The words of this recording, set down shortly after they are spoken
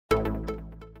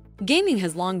Gaming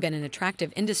has long been an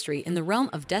attractive industry in the realm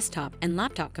of desktop and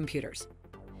laptop computers.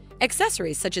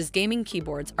 Accessories such as gaming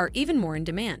keyboards are even more in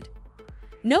demand.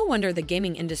 No wonder the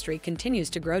gaming industry continues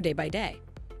to grow day by day.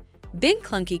 Big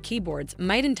clunky keyboards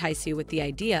might entice you with the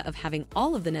idea of having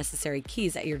all of the necessary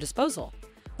keys at your disposal,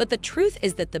 but the truth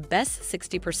is that the best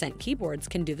 60% keyboards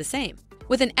can do the same,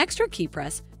 with an extra key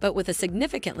press but with a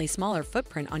significantly smaller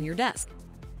footprint on your desk.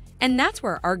 And that's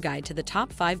where our guide to the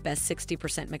top 5 best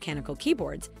 60% mechanical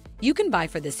keyboards you can buy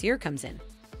for this year comes in.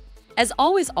 As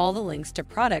always, all the links to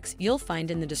products you'll find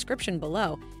in the description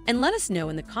below, and let us know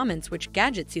in the comments which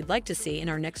gadgets you'd like to see in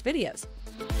our next videos.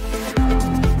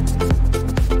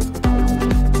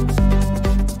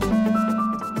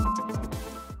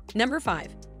 Number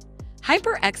 5.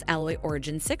 HyperX Alloy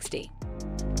Origin 60.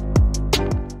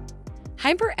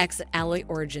 HyperX Alloy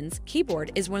Origins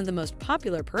keyboard is one of the most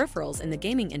popular peripherals in the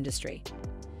gaming industry.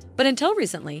 But until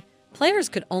recently, players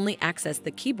could only access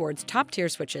the keyboard's top-tier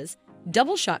switches,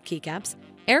 double-shot keycaps,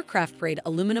 aircraft-grade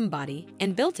aluminum body,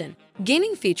 and built-in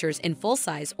gaming features in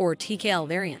full-size or TKL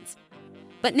variants.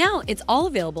 But now it's all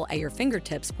available at your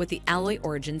fingertips with the Alloy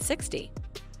Origin 60.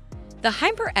 The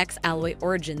HyperX Alloy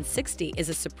Origin 60 is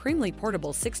a supremely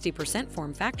portable 60%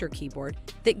 form factor keyboard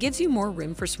that gives you more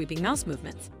room for sweeping mouse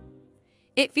movements.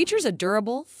 It features a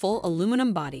durable, full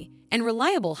aluminum body and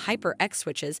reliable HyperX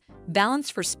switches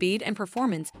balanced for speed and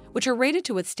performance, which are rated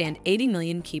to withstand 80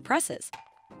 million key presses.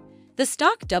 The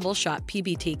stock double-shot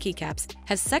PBT keycaps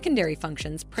have secondary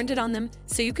functions printed on them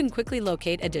so you can quickly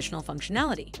locate additional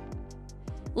functionality.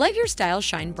 Let your style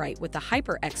shine bright with the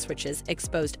HyperX switches'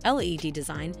 exposed LED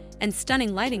design and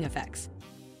stunning lighting effects.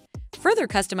 Further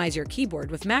customize your keyboard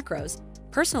with macros,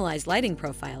 personalized lighting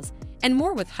profiles, and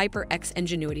more with HyperX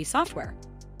Ingenuity software.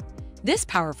 This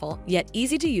powerful yet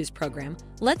easy-to-use program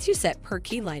lets you set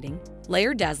per-key lighting,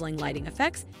 layer dazzling lighting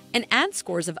effects, and add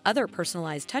scores of other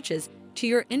personalized touches to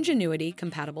your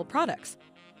Ingenuity-compatible products.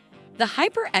 The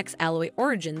HyperX Alloy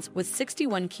Origins with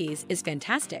 61 keys is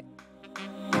fantastic.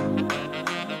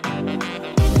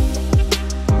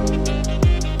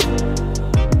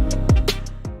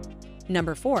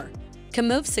 Number 4.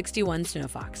 Kemove 61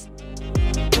 Snowfox.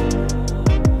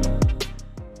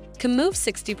 Kemove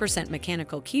 60%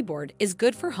 mechanical keyboard is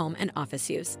good for home and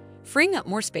office use, freeing up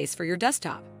more space for your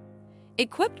desktop.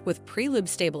 Equipped with pre-lube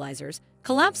stabilizers,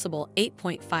 collapsible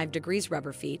 8.5 degrees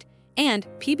rubber feet, and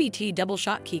PBT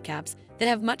double-shot keycaps that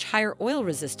have much higher oil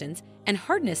resistance and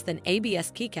hardness than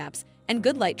ABS keycaps, and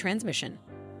good light transmission.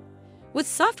 With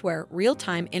software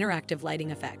real-time interactive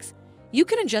lighting effects, you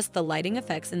can adjust the lighting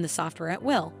effects in the software at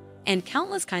will, and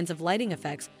countless kinds of lighting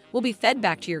effects will be fed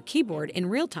back to your keyboard in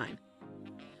real time.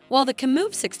 While the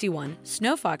Kemove 61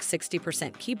 Snowfox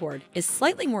 60% keyboard is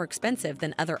slightly more expensive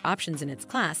than other options in its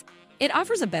class, it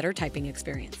offers a better typing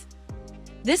experience.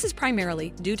 This is primarily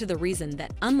due to the reason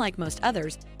that, unlike most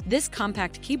others, this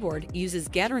compact keyboard uses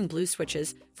Gathering Blue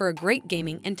switches for a great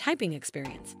gaming and typing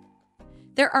experience.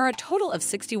 There are a total of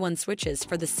 61 switches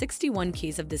for the 61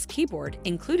 keys of this keyboard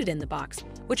included in the box,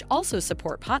 which also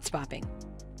support hot swapping.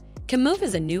 Kemove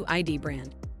is a new ID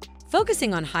brand,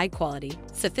 focusing on high-quality,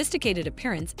 sophisticated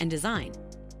appearance and design.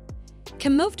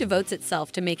 Kemove devotes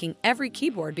itself to making every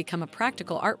keyboard become a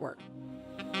practical artwork.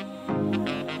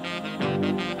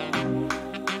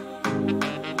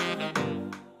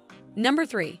 Number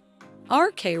 3.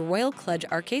 RK Royal Kludge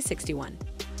RK61.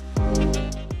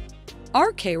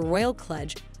 RK Royal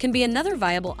Kludge can be another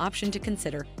viable option to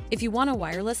consider if you want a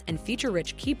wireless and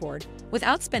feature-rich keyboard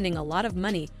without spending a lot of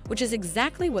money, which is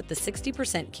exactly what the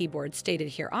 60% keyboard stated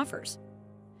here offers.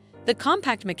 The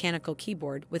compact mechanical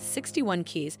keyboard with 61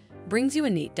 keys brings you a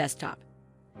neat desktop.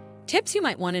 Tips you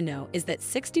might want to know is that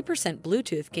 60%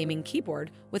 Bluetooth gaming keyboard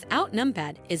without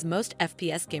numpad is most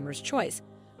FPS gamers' choice,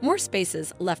 more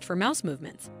spaces left for mouse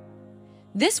movements.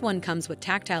 This one comes with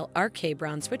tactile RK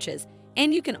brown switches,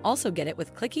 and you can also get it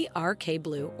with clicky RK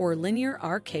blue or linear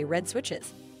RK red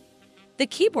switches. The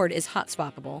keyboard is hot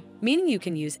swappable, meaning you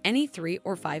can use any 3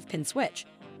 or 5-pin switch.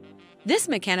 This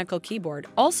mechanical keyboard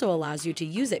also allows you to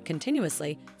use it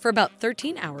continuously for about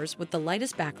 13 hours with the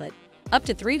lightest backlit, up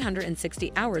to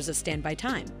 360 hours of standby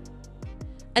time.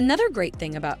 Another great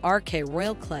thing about RK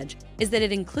Royal Kludge is that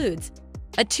it includes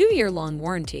a 2-year-long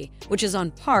warranty, which is on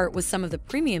par with some of the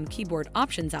premium keyboard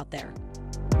options out there.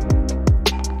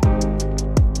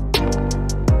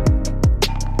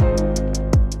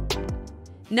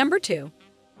 Number 2.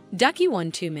 Ducky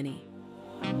 1-2 Mini.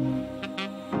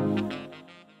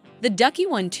 The Ducky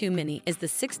 1-2 Mini is the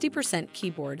 60%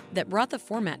 keyboard that brought the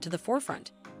format to the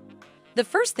forefront. The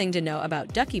first thing to know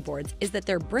about Ducky boards is that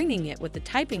they're bringing it with the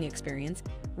typing experience,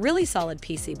 really solid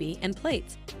PCB and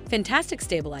plates, fantastic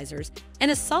stabilizers, and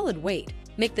a solid weight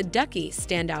make the Ducky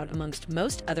stand out amongst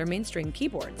most other mainstream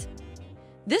keyboards.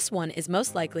 This one is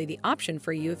most likely the option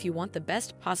for you if you want the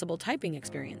best possible typing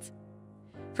experience.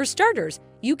 For starters,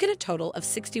 you get a total of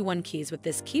 61 keys with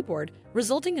this keyboard,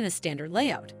 resulting in a standard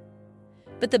layout.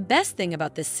 But the best thing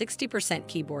about this 60%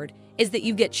 keyboard is that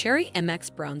you get Cherry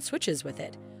MX Brown switches with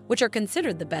it, which are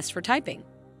considered the best for typing.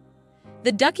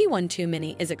 The Ducky 1-2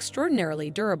 Mini is extraordinarily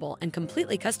durable and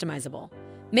completely customizable,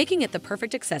 making it the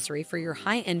perfect accessory for your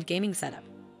high-end gaming setup.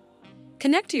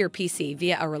 Connect to your PC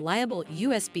via a reliable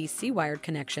USB-C wired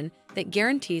connection that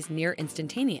guarantees near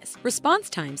instantaneous response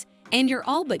times, and you're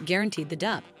all but guaranteed the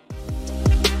dub.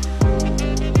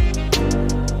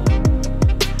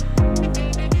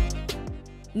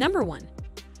 Number 1.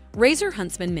 Razer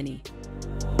Huntsman Mini.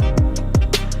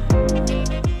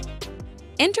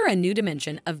 Enter a new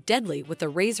dimension of deadly with the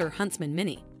Razer Huntsman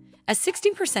Mini, a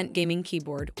 16% gaming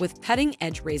keyboard with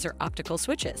cutting-edge Razer optical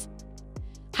switches.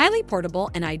 Highly portable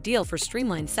and ideal for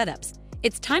streamlined setups,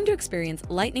 it's time to experience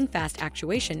lightning-fast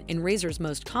actuation in Razer's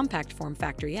most compact form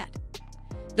factor yet.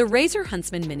 The Razer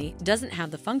Huntsman Mini doesn't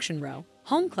have the function row,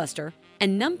 home cluster,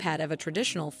 and numpad of a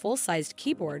traditional full-sized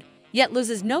keyboard, yet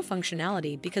loses no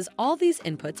functionality because all these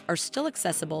inputs are still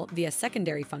accessible via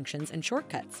secondary functions and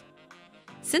shortcuts.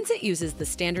 Since it uses the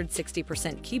standard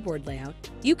 60% keyboard layout,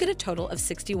 you get a total of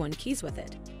 61 keys with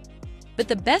it. But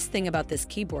the best thing about this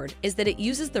keyboard is that it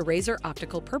uses the Razer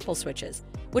optical purple switches,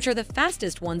 which are the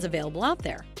fastest ones available out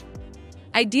there.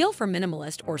 Ideal for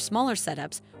minimalist or smaller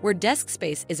setups where desk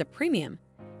space is a premium,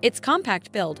 its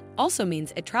compact build also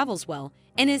means it travels well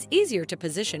and is easier to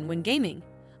position when gaming,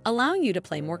 allowing you to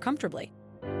play more comfortably.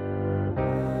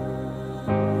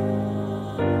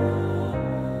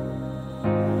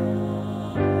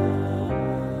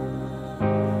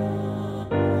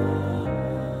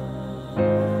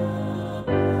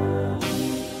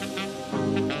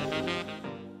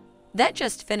 That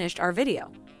just finished our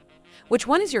video. Which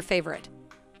one is your favorite?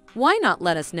 Why not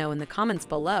let us know in the comments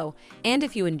below, and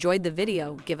if you enjoyed the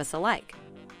video, give us a like.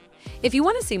 If you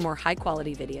want to see more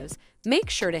high-quality videos, make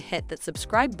sure to hit that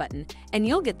subscribe button and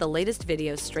you'll get the latest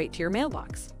videos straight to your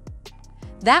mailbox.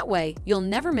 That way, you'll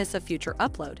never miss a future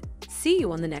upload. See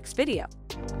you on the next video.